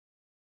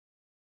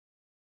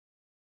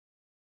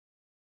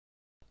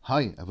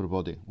Hi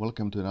everybody,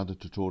 welcome to another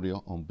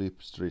tutorial on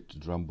BeepStreet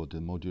Drambo, the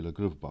modular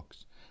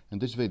groovebox. In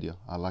this video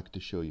I'd like to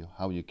show you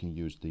how you can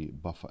use the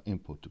buffer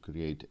input to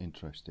create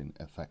interesting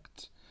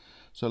effects.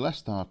 So let's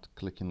start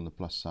clicking on the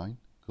plus sign,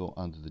 go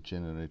under the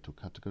generator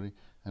category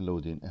and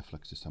load in a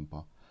flexi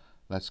sample.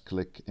 Let's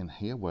click in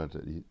here where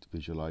it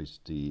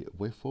visualizes the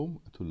waveform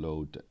to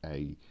load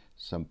a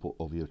sample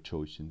of your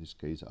choice. In this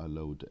case I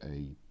load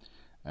a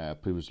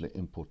previously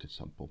imported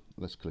sample.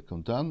 Let's click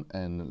on done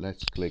and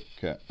let's click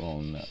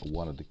on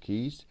one of the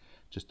keys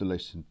just to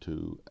listen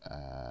to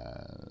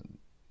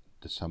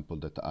the sample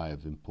that I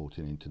have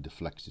imported into the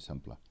flexi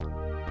sampler.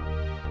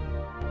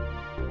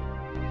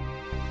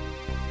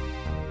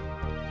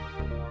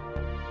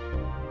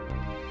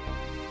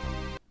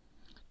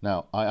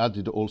 Now I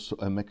added also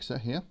a mixer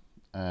here,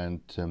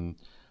 and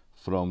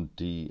from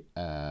the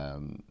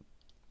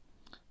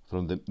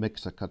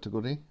mixer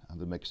category and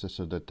the mixer,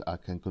 so that I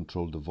can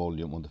control the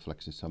volume on the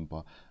flexi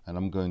sampler, and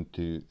I'm going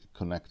to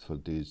connect for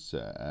this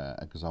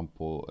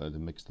example the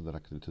mixer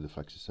directly to the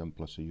flexi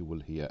sampler, so you will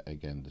hear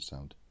again the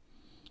sound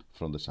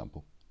from the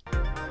sample.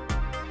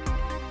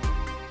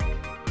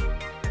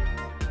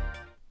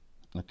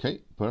 Okay,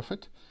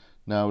 perfect.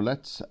 Now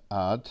let's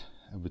add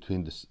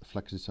between the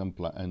flexi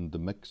sampler and the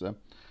mixer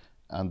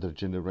under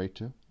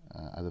generator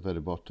at the very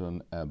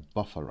bottom a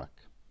buffer rack.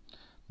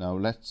 Now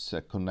let's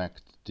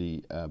connect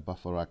the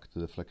buffer rack to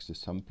the flexi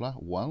sampler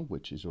 1,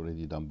 which is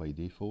already done by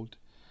default,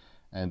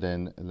 and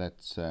then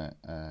let's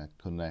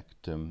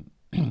connect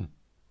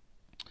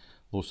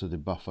also the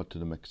buffer to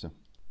the mixer.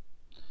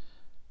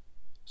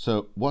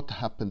 So what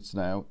happens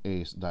now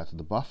is that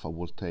the buffer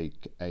will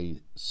take a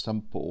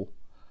sample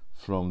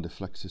from the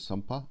flexi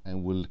sampler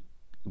and will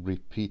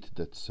repeat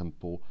that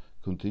sample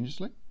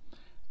continuously,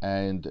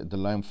 and the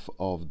length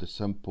of the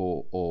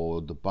sample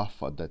or the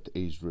buffer that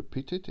is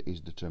repeated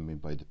is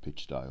determined by the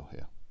pitch dial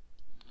here.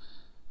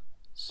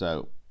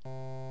 So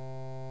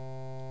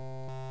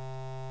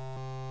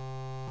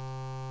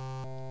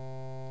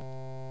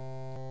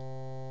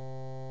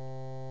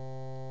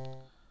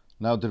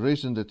now the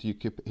reason that you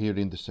keep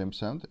hearing the same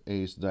sound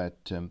is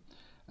that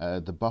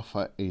the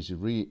buffer is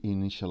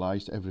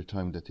reinitialized every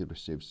time that it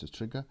receives the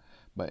trigger,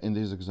 but in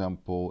this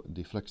example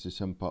the flexi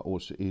sampler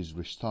also is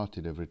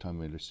restarted every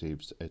time it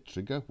receives a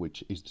trigger,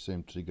 which is the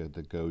same trigger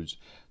that goes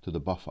to the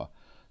buffer.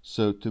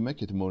 So to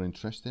make it more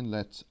interesting,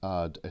 let's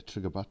add a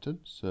trigger button.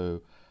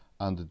 So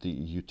under the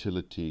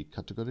utility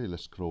category,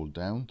 let's scroll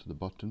down to the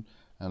bottom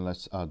and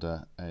let's add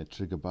a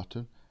trigger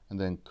button, and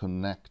then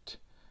connect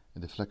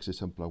the flexi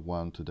sampler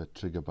 1 to that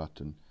trigger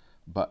button,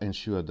 but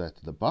ensure that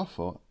the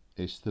buffer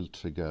is still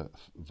triggered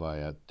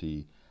via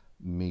the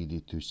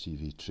MIDI to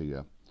CV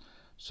trigger.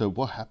 So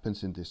what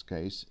happens in this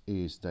case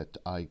is that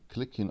I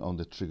clicking on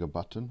the trigger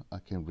button, I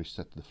can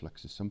reset the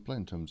flexi sampler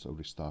in terms of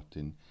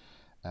restarting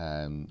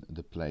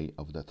the play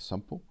of that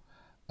sample.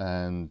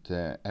 And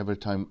every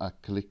time I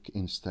click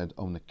instead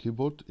on the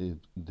keyboard,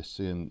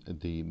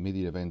 the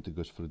MIDI event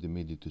goes through the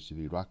MIDI to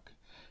CV rack,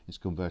 is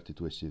converted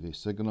to a CV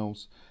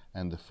signals,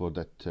 and therefore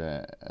that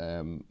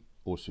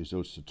also is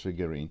also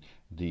triggering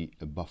the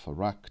buffer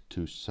rack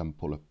to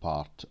sample a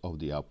part of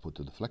the output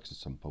of the flexi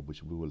sample,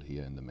 which we will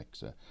hear in the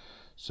mixer.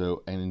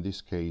 So, and in this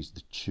case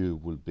the two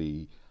will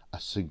be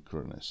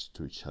asynchronous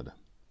to each other,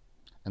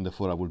 and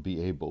therefore I will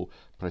be able,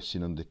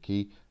 pressing on the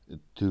key,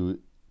 to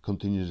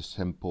continue to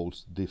sample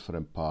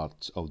different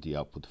parts of the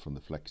output from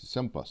the flexi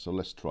sampler. So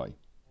let's try.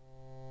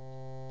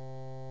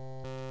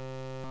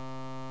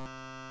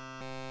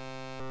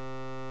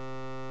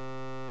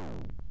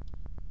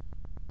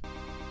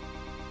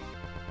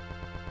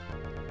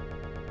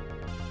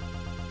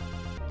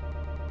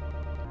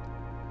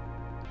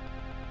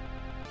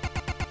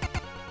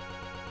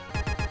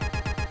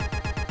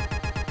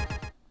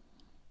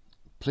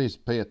 Please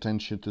pay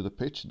attention to the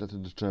pitch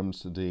that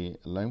determines the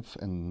length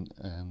and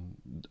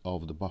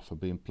of the buffer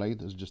being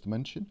played, as just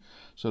mentioned.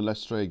 So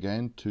let's try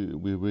again.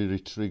 We will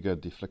re-trigger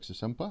the flexi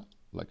sampler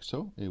like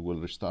so. It will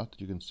restart.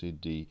 You can see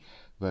the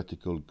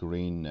vertical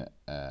green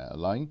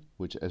line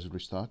which has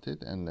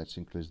restarted, and let's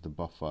increase the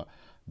buffer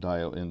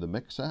dial in the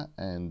mixer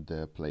and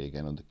play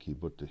again on the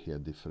keyboard to hear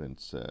different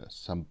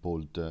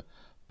sampled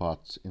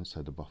parts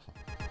inside the buffer.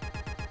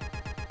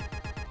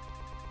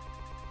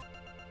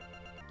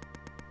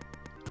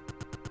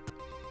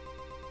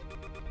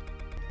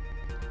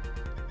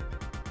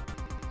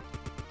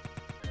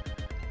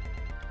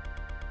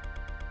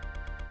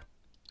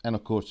 And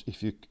of course,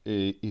 if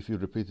you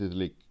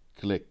repeatedly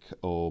click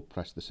or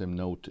press the same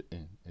note,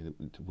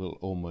 it will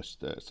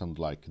almost sound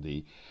like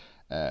the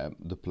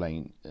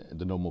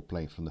normal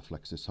playing from the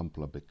flexi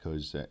sampler,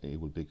 because it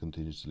will be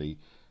continuously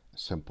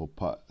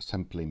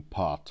sampling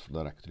part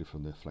directly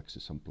from the flexi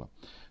sampler.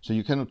 So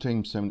you can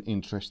obtain some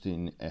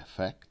interesting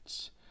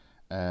effects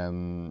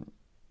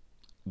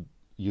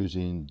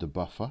using the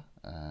buffer,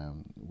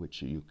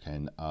 which you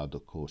can add,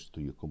 of course,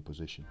 to your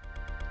composition.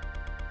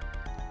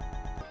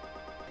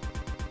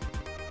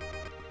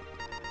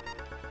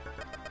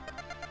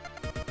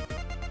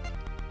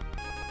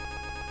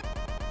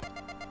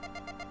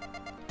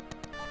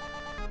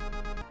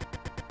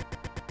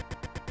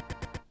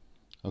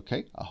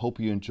 Okay, I hope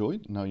you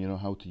enjoyed. Now you know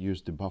how to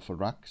use the buffer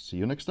rack. See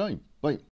you next time. Bye.